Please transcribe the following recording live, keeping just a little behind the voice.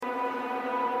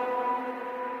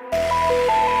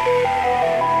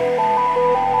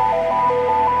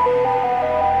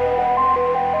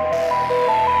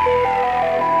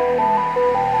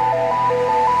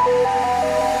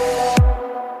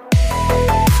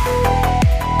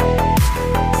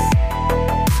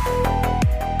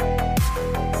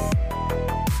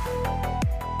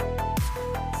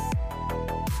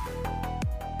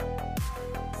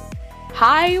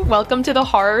Hi, welcome to the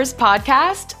Whorrors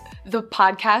podcast, the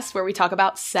podcast where we talk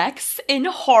about sex in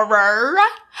horror.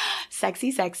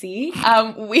 Sexy, sexy.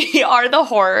 We are the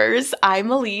Whorrors. I'm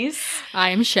Elise.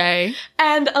 I'm Shay.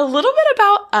 And a little bit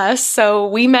about us. So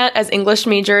we met as English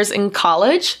majors in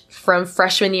college. From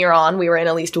freshman year on, we were in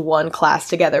at least one class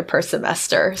together per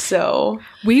semester. So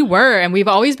we were, and we've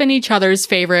always been each other's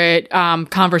favorite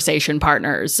conversation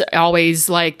partners. Always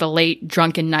like the late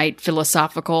drunken night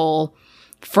philosophical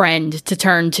friend to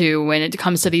turn to when it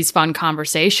comes to these fun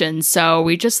conversations. So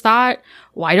we just thought,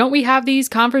 why don't we have these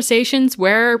conversations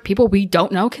where people we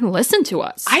don't know can listen to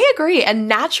us? I agree. And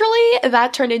naturally,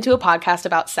 that turned into a podcast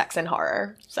about sex and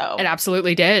horror. So it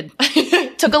absolutely did.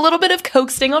 Took a little bit of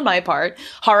coaxing on my part.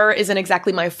 Horror isn't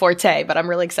exactly my forte, but I'm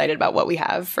really excited about what we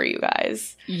have for you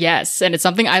guys. Yes, and it's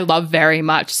something I love very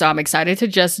much. So I'm excited to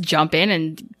just jump in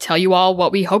and tell you all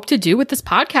what we hope to do with this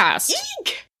podcast.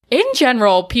 Eek! In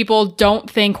general, people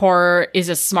don't think horror is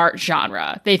a smart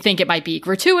genre. They think it might be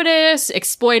gratuitous,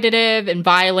 exploitative, and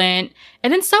violent,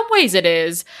 and in some ways it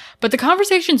is. But the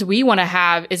conversations we want to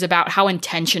have is about how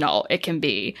intentional it can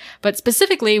be. But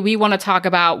specifically, we want to talk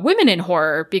about women in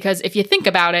horror, because if you think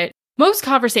about it, most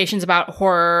conversations about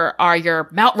horror are your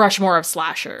Mount Rushmore of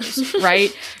slashers,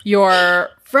 right? Your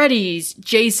Freddys,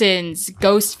 Jasons,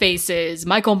 Ghostfaces,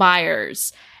 Michael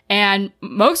Myers. And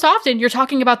most often, you're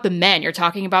talking about the men. You're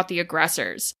talking about the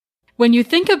aggressors. When you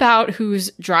think about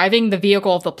who's driving the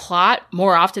vehicle of the plot,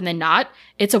 more often than not,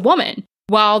 it's a woman.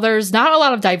 While there's not a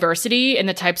lot of diversity in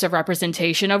the types of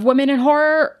representation of women in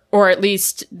horror, or at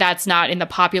least that's not in the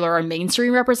popular or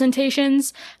mainstream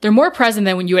representations, they're more present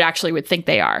than when you would think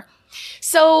they are.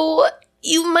 So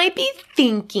you might be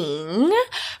thinking,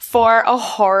 for a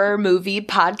horror movie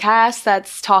podcast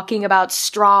that's talking about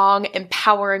strong,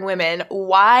 empowering women,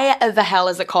 why the hell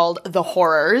is it called The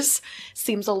Whorrors?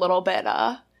 Seems a little bit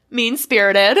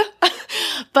mean-spirited.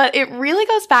 But it really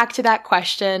goes back to that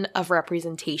question of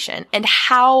representation and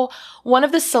how one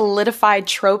of the solidified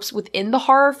tropes within the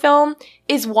horror film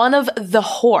is one of the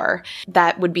whore.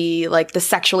 That would be like the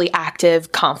sexually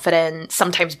active, confident,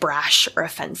 sometimes brash or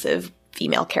offensive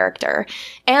female character.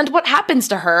 And what happens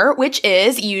to her, which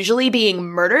is usually being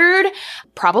murdered,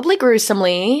 probably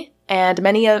gruesomely, and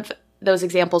many of those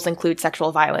examples include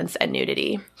sexual violence and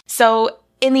nudity. So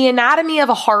in the anatomy of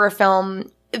a horror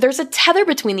film, there's a tether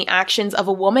between the actions of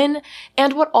a woman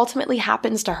and what ultimately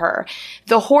happens to her.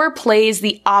 The whore plays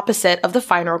the opposite of the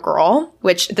final girl,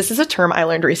 which this is a term I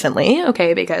learned recently,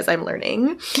 okay, because I'm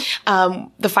learning.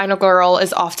 The final girl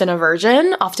is often a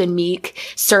virgin, often meek,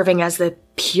 serving as the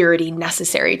purity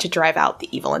necessary to drive out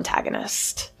the evil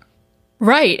antagonist.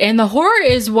 Right, and the horror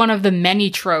is one of the many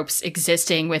tropes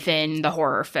existing within the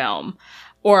horror film,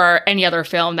 or any other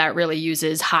film that really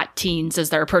uses hot teens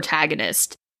as their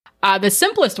protagonist. The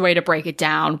simplest way to break it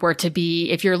down were to be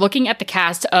if you're looking at the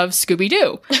cast of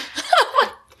Scooby-Doo.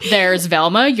 There's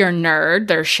Velma, your nerd.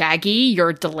 There's Shaggy,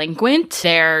 your delinquent.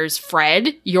 There's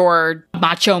Fred, your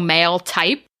macho male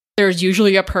type. There's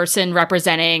usually a person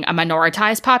representing a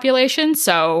minoritized population,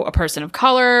 so a person of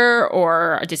color,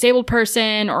 or a disabled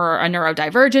person, or a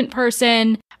neurodivergent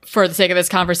person. For the sake of this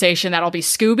conversation, that'll be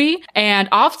Scooby. And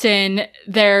often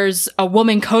there's a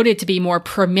woman coded to be more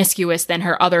promiscuous than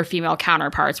her other female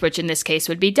counterparts, which in this case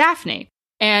would be Daphne.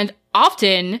 And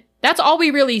often that's all we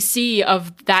really see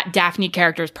of that Daphne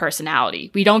character's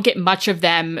personality. We don't get much of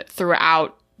them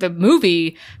throughout the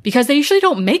movie because they usually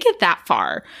don't make it that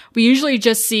far. We usually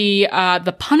just see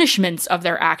the punishments of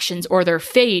their actions or their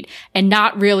fate, and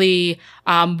not really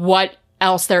what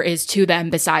else there is to them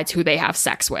besides who they have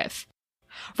sex with.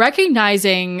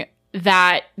 Recognizing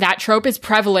that that trope is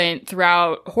prevalent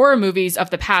throughout horror movies of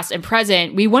the past and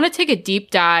present, we want to take a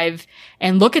deep dive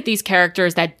and look at these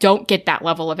characters that don't get that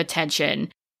level of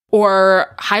attention,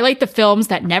 or highlight the films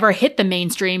that never hit the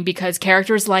mainstream because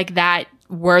characters like that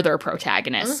were their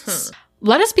protagonists. Mm-hmm.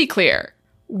 Let us be clear.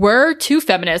 We're two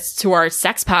feminists who are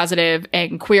sex positive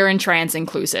and queer and trans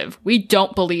inclusive. We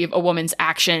don't believe a woman's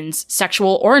actions,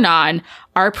 sexual or non,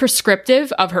 are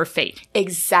prescriptive of her fate.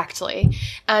 Exactly.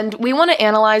 And we want to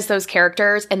analyze those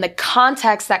characters and the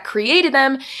context that created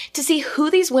them to see who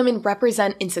these women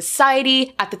represent in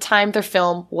society at the time their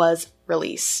film was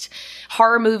released.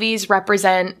 Horror movies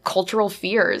represent cultural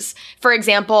fears. For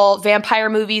example, vampire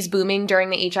movies booming during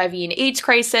the HIV and AIDS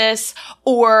crisis,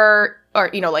 or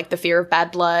like the fear of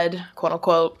bad blood, quote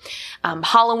unquote.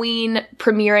 Halloween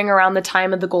premiering around the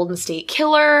time of the Golden State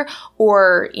Killer,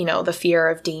 or, the fear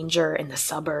of danger in the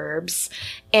suburbs.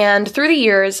 And through the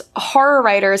years, horror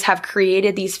writers have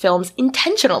created these films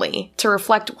intentionally to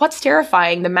reflect what's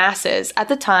terrifying the masses at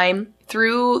the time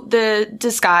through the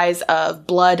disguise of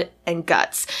blood and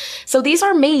guts. So these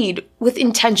are made with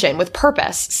intention, with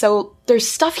purpose. So there's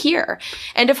stuff here.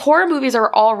 And if horror movies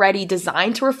are already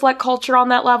designed to reflect culture on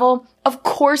that level, of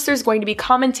course there's going to be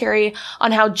commentary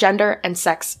on how gender and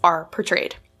sex are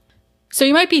portrayed. So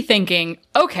you might be thinking,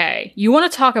 okay, you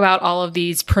want to talk about all of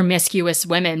these promiscuous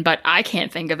women, but I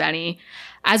can't think of any.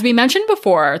 As we mentioned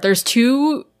before, there's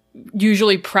two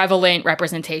usually prevalent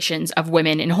representations of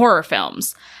women in horror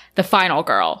films. The final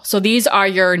girl. So these are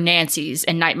your Nancys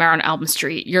in Nightmare on Elm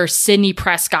Street, your Sidney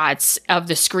Prescotts of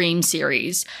the Scream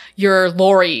series, your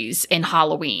Laurie's in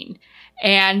Halloween.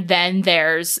 And then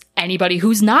there's anybody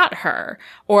who's not her.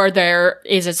 Or there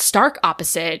is a stark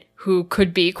opposite who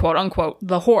could be, quote unquote,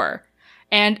 the whore.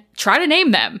 And try to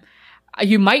name them.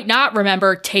 You might not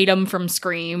remember Tatum from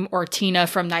Scream, or Tina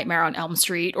from Nightmare on Elm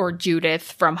Street, or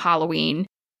Judith from Halloween.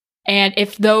 And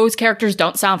if those characters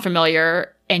don't sound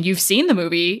familiar and you've seen the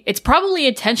movie, it's probably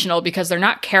intentional because they're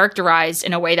not characterized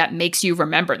in a way that makes you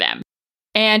remember them.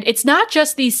 And it's not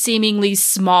just these seemingly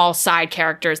small side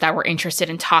characters that we're interested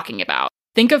in talking about.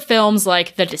 Think of films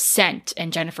like The Descent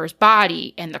and Jennifer's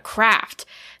Body and The Craft.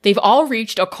 They've all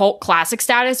reached a cult classic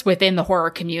status within the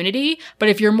horror community, but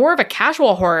if you're more of a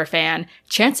casual horror fan,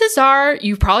 chances are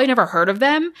you've probably never heard of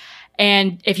them.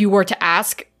 And if you were to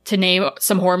ask to name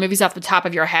some horror movies off the top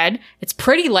of your head, it's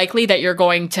pretty likely that you're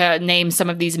going to name some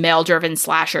of these male-driven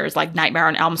slashers like Nightmare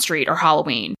on Elm Street or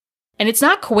Halloween. And it's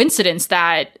not coincidence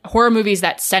that horror movies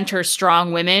that center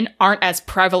strong women aren't as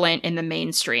prevalent in the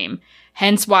mainstream.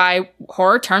 Hence why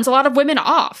horror turns a lot of women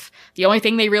off. The only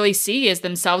thing they really see is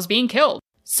themselves being killed.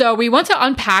 So we want to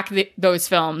unpack those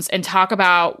films and talk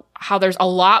about how there's a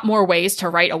lot more ways to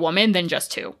write a woman than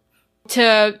just two.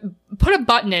 To put a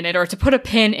button in it or to put a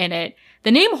pin in it,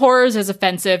 the name Whorrors is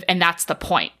offensive, and that's the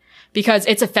point. Because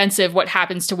it's offensive what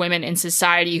happens to women in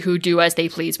society who do as they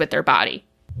please with their body.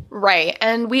 Right.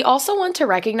 And we also want to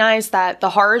recognize that the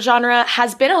horror genre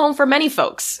has been a home for many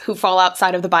folks who fall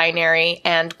outside of the binary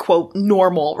and, quote,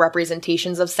 normal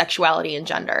representations of sexuality and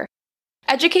gender.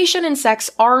 Education and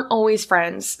sex aren't always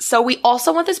friends, so we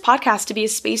also want this podcast to be a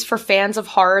space for fans of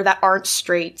horror that aren't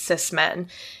straight cis men.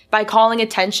 By calling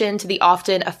attention to the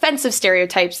often offensive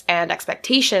stereotypes and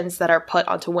expectations that are put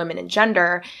onto women and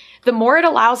gender, the more it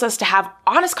allows us to have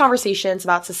honest conversations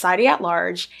about society at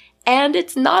large, and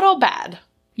it's not all bad.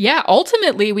 Yeah,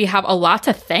 ultimately, we have a lot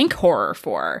to thank horror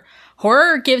for.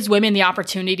 Horror gives women the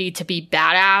opportunity to be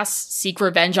badass, seek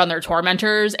revenge on their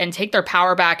tormentors, and take their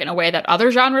power back in a way that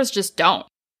other genres just don't.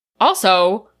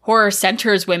 Also, horror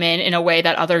centers women in a way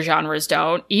that other genres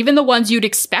don't, even the ones you'd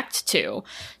expect to.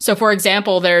 So, for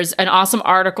example, there's an awesome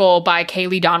article by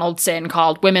Kaylee Donaldson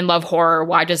called Women Love Horror,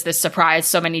 Why Does This Surprise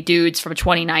So Many Dudes from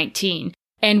 2019.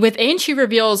 And within, she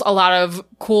reveals a lot of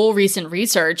cool recent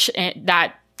research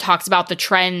that talks about the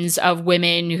trends of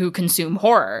women who consume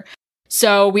horror.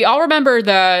 So we all remember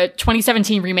the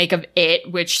 2017 remake of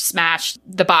It, which smashed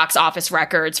the box office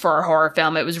records for a horror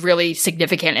film. It was really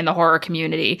significant in the horror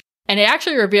community. And it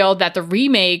actually revealed that the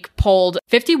remake polled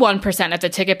 51% of the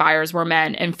ticket buyers were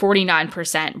men and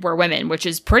 49% were women, which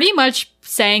is pretty much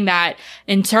saying that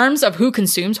in terms of who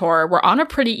consumes horror, we're on a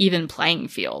pretty even playing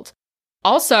field.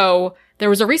 Also, there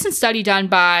was a recent study done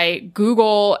by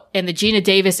Google and the Gina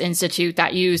Davis Institute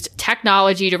that used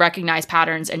technology to recognize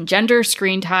patterns in gender,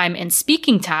 screen time, and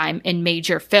speaking time in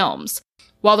major films.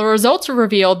 While the results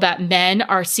revealed that men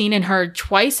are seen and heard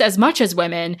twice as much as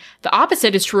women, the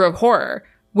opposite is true of horror.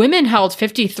 Women held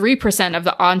 53% of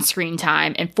the on-screen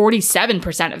time and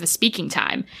 47% of the speaking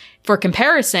time. For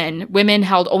comparison, women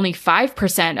held only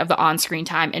 5% of the on-screen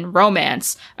time in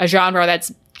romance, a genre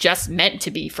that's just meant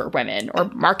to be for women or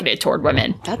marketed toward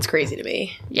women. That's crazy to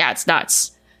me. Yeah, it's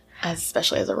nuts.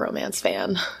 Especially as a romance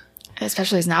fan.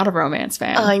 Especially as not a romance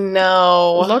fan. I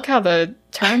know. Look how the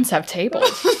turns have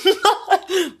tabled.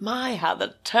 My, how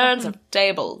the turns have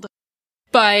tabled.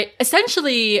 But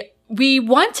essentially, we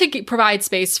want to provide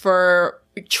space for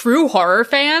true horror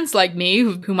fans like me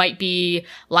who might be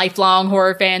lifelong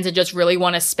horror fans and just really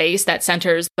want a space that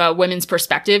centers the women's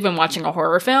perspective when watching a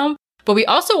horror film. But we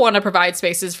also want to provide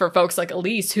spaces for folks like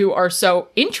Elise who are so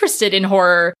interested in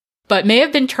horror, but may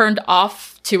have been turned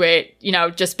off to it,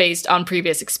 just based on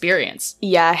previous experience.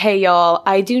 Yeah, hey y'all,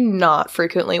 I do not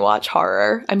frequently watch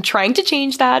horror. I'm trying to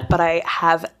change that, but I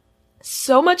have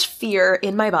so much fear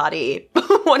in my body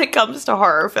when it comes to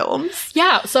horror films.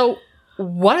 Yeah, so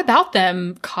what about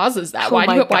them causes that? Oh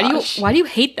why do you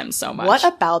hate them so much? What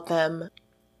about them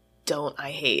don't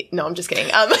I hate? No, I'm just kidding.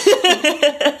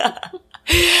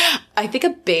 I think a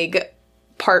big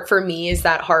part for me is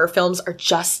that horror films are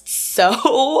just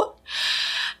so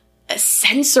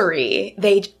sensory.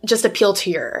 They just appeal to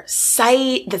your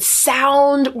sight, the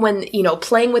sound when, you know,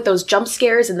 playing with those jump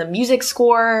scares and the music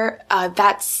score.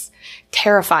 That's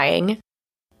terrifying.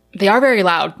 They are very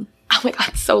loud. Oh my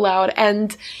God, so loud.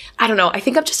 And I don't know, I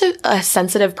think I'm just a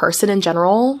sensitive person in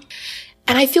general.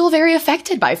 And I feel very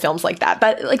affected by films like that.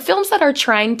 But like films that are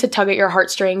trying to tug at your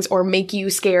heartstrings or make you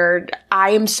scared,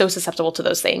 I am so susceptible to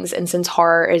those things. And since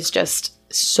horror is just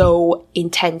so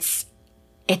intense,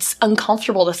 it's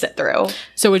uncomfortable to sit through.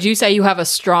 So would you say you have a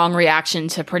strong reaction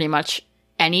to pretty much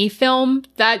any film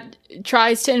that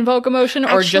tries to invoke emotion,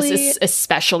 or just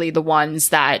especially the ones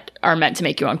that are meant to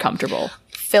make you uncomfortable?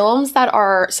 Films that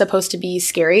are supposed to be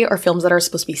scary or films that are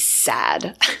supposed to be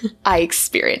sad, I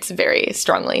experience very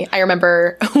strongly. I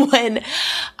remember when,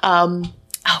 oh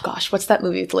gosh, what's that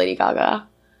movie with Lady Gaga?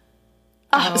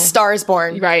 Star is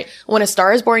Born. Right. When A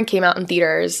Star is Born came out in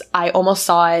theaters, I almost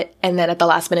saw it and then at the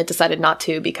last minute decided not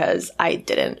to because I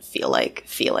didn't feel like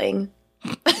feeling.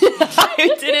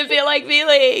 I didn't feel like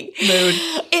feeling. Mood.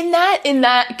 In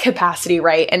that capacity,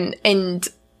 right? And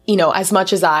you know, as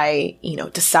much as I, you know,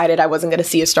 decided I wasn't going to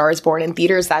see A Star is Born in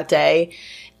theaters that day,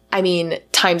 I mean,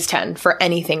 times 10 for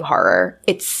anything horror.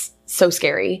 It's so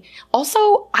scary.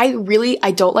 Also, I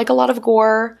don't like a lot of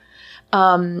gore.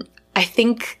 I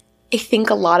think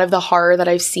a lot of the horror that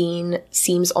I've seen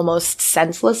seems almost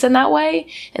senseless in that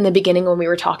way. In the beginning, when we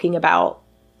were talking about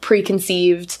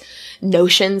preconceived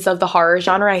notions of the horror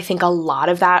genre, I think a lot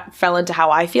of that fell into how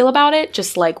I feel about it.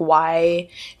 Just like, why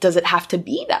does it have to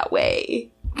be that way?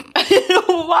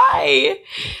 Why?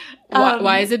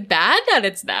 Why is it bad that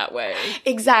it's that way?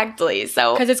 Exactly.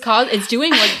 So because it's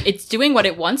doing what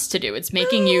it wants to do. It's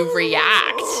making you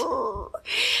react.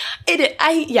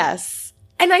 Yes.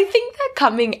 And I think that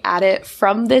coming at it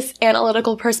from this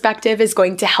analytical perspective is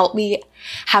going to help me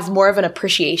have more of an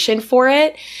appreciation for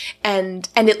it and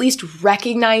at least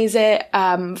recognize it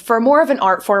for more of an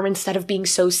art form instead of being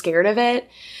so scared of it.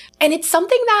 And it's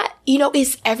something that, you know,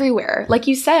 is everywhere. Like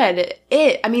you said,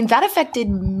 that affected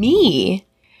me.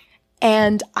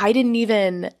 And I didn't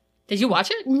even... Did you watch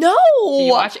it? No! Did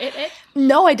you watch It?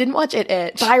 No, I didn't watch It.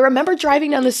 But I remember driving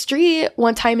down the street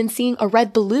one time and seeing a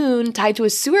red balloon tied to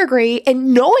a sewer grate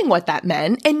and knowing what that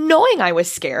meant and knowing I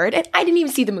was scared. And I didn't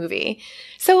even see the movie.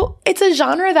 So it's a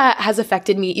genre that has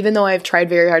affected me, even though I've tried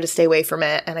very hard to stay away from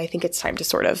it. And I think it's time to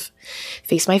sort of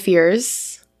face my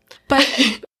fears. But...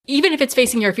 Even if it's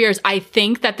facing your fears, I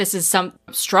think that this is some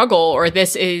struggle or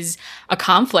this is a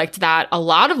conflict that a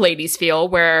lot of ladies feel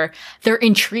where they're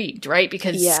intrigued, right?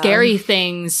 Because scary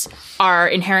things are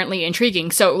inherently intriguing.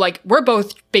 So like we're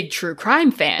both big true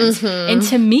crime fans. Mm-hmm. And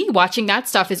to me, watching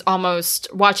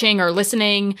or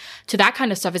listening to that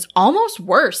kind of stuff is almost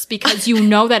worse because you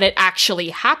know that it actually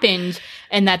happened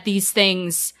and that these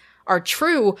things are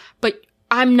true. But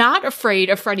I'm not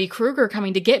afraid of Freddy Krueger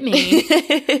coming to get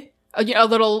me. A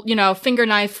little, finger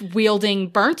knife wielding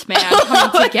burnt man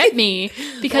coming to get me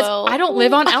because I don't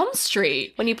live on Elm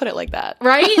Street. When you put it like that.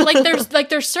 Right?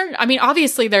 There's certain, I mean,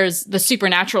 obviously there's the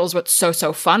supernatural is what's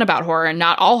so fun about horror, and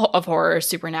not all of horror is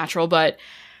supernatural, but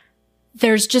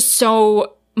there's just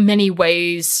so many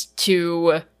ways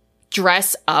to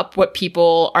dress up what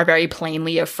people are very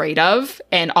plainly afraid of.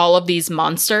 And all of these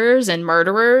monsters and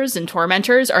murderers and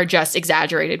tormentors are just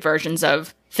exaggerated versions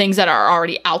of things that are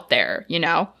already out there, you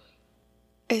know?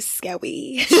 Is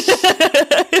scary. Yo,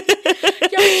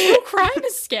 true crime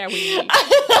is scary.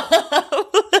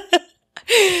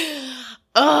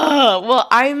 Well,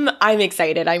 I'm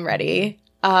excited. I'm ready.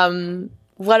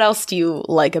 What else do you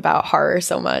like about horror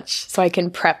so much? So I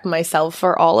can prep myself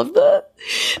for all of the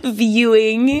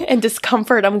viewing and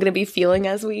discomfort I'm going to be feeling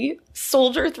as we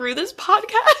soldier through this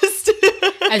podcast.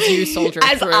 As you soldier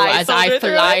through, as I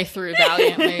fly through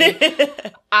valiantly.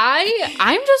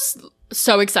 I'm just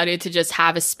so excited to just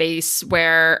have a space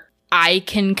where I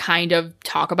can kind of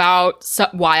talk about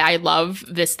why I love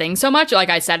this thing so much. Like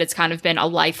I said, it's kind of been a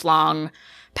lifelong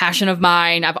passion of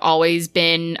mine. I've always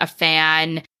been a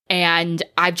fan. And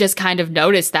I've just kind of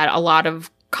noticed that a lot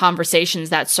of conversations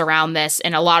that surround this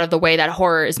and a lot of the way that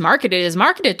horror is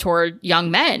marketed toward young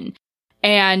men.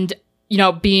 And,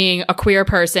 being a queer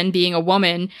person, being a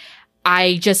woman,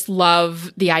 I just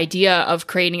love the idea of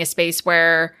creating a space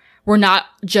where we're not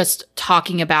just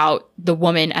talking about the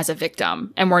woman as a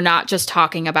victim, and we're not just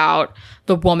talking about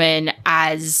the woman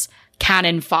as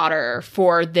cannon fodder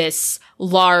for this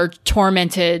large,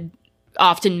 tormented,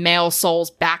 often male soul's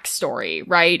backstory,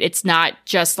 right? It's not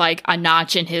just like a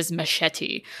notch in his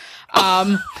machete.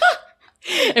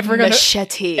 If we're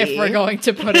going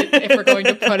to put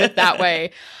it that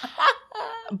way.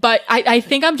 But I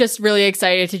think I'm just really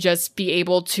excited to just be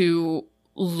able to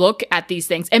look at these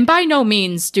things. And by no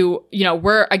means do,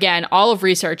 we're, again, all of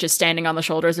research is standing on the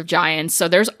shoulders of giants. So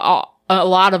there's a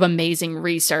lot of amazing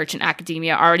research in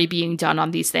academia already being done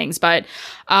on these things. But,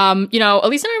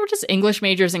 Elise and I were just English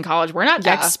majors in college. We're not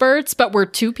experts, but we're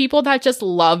two people that just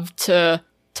love to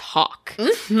talk.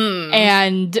 Mm-hmm.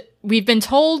 And we've been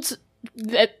told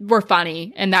that we're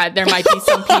funny and that there might be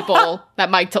some people that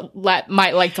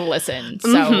might like to listen.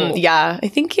 So yeah, I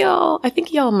think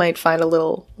y'all might find a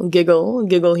little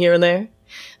giggle here and there.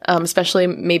 Especially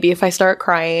maybe if I start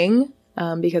crying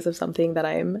because of something that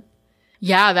I'm.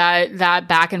 Yeah, that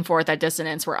back and forth, that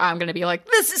dissonance where I'm going to be like,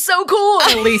 this is so cool.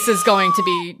 And Elise is going to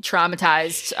be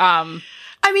traumatized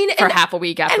for half a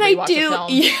week after we watch the film.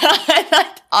 Yeah,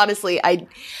 honestly,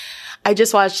 I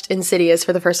just watched Insidious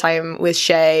for the first time with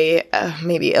Shay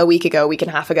maybe a week and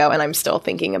a half ago, and I'm still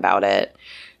thinking about it.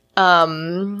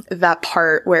 That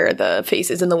part where the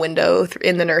face is in the window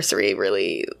in the nursery,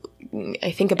 really, I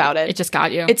think about it. It just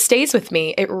got you. It stays with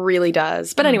me. It really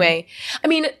does. But anyway, I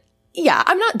mean, yeah,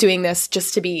 I'm not doing this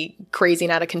just to be crazy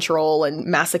and out of control and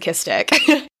masochistic.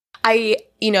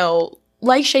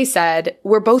 Like Shay said,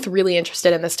 we're both really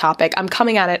interested in this topic. I'm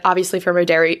coming at it obviously from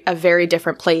a very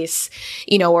different place,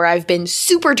 where I've been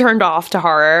super turned off to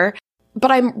horror.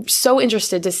 But I'm so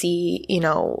interested to see,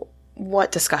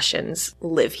 what discussions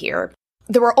live here.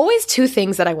 There were always two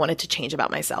things that I wanted to change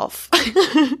about myself.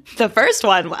 The first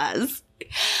one was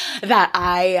that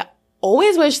I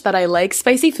always wished that I liked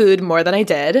spicy food more than I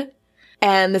did.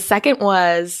 And the second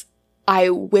was I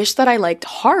wish that I liked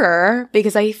horror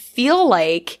because I feel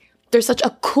like there's such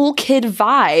a cool kid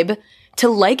vibe to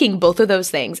liking both of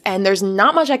those things. And there's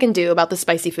not much I can do about the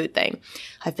spicy food thing.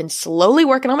 I've been slowly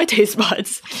working on my taste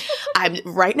buds.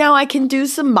 Right now I can do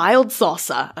some mild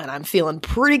salsa and I'm feeling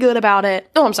pretty good about it.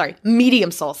 Oh, I'm sorry, medium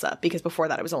salsa, because before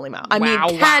that it was only mild.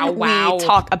 Can we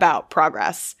talk about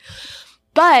progress?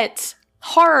 But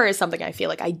horror is something I feel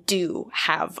like I do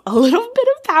have a little bit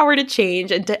of power to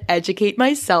change and to educate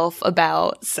myself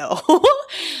about. So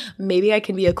maybe I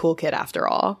can be a cool kid after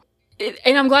all.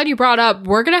 And I'm glad you brought up,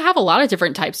 we're going to have a lot of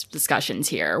different types of discussions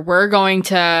here. We're going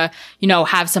to,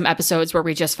 have some episodes where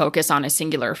we just focus on a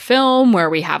singular film, where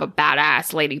we have a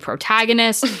badass lady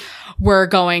protagonist. We're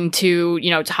going to,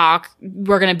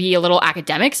 we're going to be a little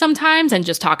academic sometimes and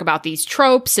just talk about these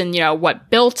tropes and, what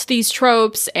built these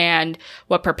tropes and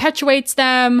what perpetuates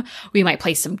them. We might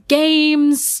play some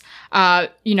games.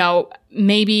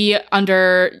 Maybe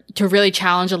to really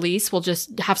challenge Elise, we'll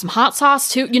just have some hot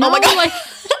sauce too. Oh my God.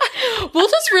 We'll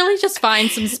just really just find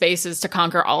some spaces to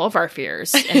conquer all of our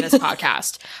fears in this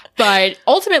podcast. But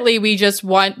ultimately, we just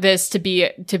want this to be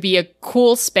a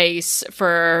cool space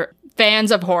for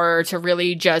fans of horror to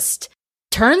really just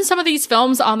turn some of these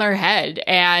films on their head.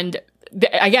 And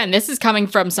again, this is coming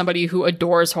from somebody who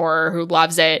adores horror, who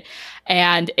loves it,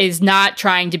 and is not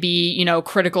trying to be,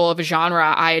 critical of a genre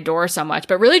I adore so much,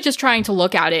 but really just trying to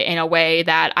look at it in a way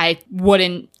that I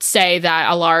wouldn't say that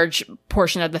a large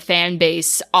portion of the fan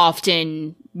base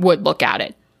often would look at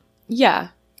it. Yeah.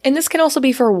 And this can also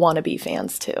be for wannabe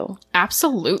fans too.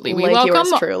 Absolutely. We welcome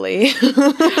yours truly.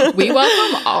 We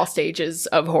welcome all stages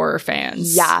of horror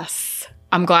fans. Yes.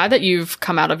 I'm glad that you've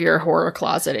come out of your horror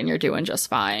closet and you're doing just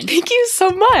fine. Thank you so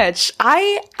much.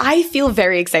 I feel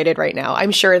very excited right now.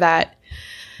 I'm sure that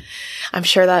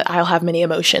I'll have many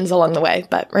emotions along the way,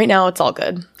 but right now it's all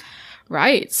good.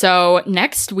 Right. So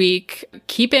next week,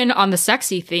 keeping on the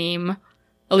sexy theme,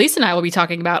 Elise and I will be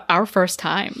talking about our first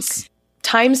times.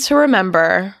 Times to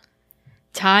remember.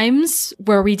 Times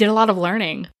where we did a lot of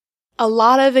learning. A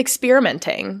lot of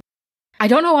experimenting. I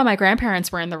don't know why my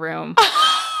grandparents were in the room.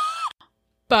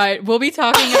 But we'll be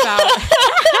talking about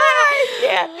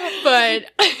But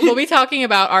we'll be talking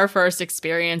about our first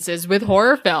experiences with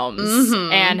horror films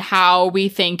and how we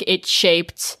think it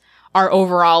shaped our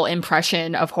overall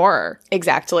impression of horror.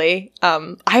 Exactly.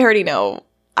 I already know.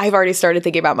 I've already started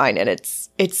thinking about mine, and it's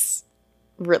just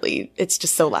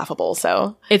so laughable.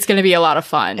 So it's going to be a lot of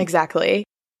fun. Exactly.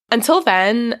 Until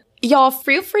then, y'all,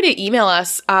 feel free to email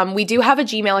us. We do have a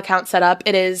Gmail account set up.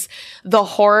 It is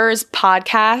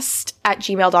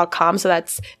thehorrorspodcast@gmail.com. So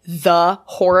that's the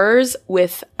horrors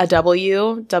with a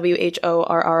W,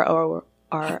 WHORRORS.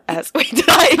 Wait,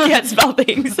 I can't spell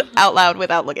things out loud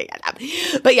without looking at them.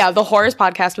 But yeah, the Horrors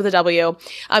Podcast with a W.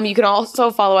 You can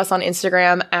also follow us on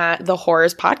Instagram at the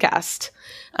Horrors Podcast.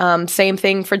 Same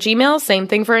thing for Gmail, same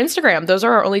thing for Instagram. Those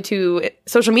are our only two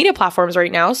social media platforms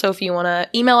right now. So if you want to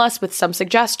email us with some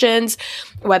suggestions,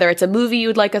 whether it's a movie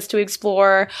you'd like us to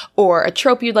explore or a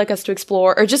trope you'd like us to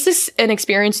explore, or just an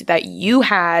experience that you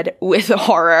had with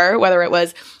horror, whether it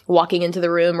was walking into the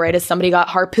room right as somebody got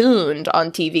harpooned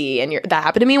on TV, and that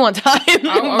happened to me one time.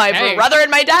 Oh, okay. My brother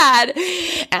and my dad,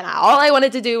 and all I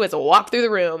wanted to do was walk through the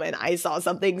room, and I saw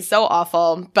something so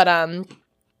awful. But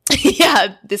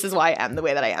yeah, this is why I am the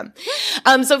way that I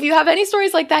am. So if you have any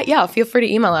stories like that, yeah, feel free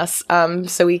to email us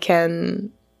so we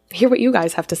can hear what you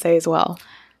guys have to say as well.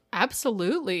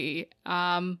 Absolutely.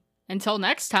 Until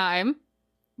next time,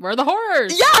 we're the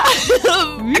Whorrors.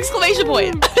 Yeah! Exclamation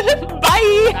point.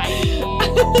 Bye.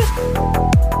 Bye.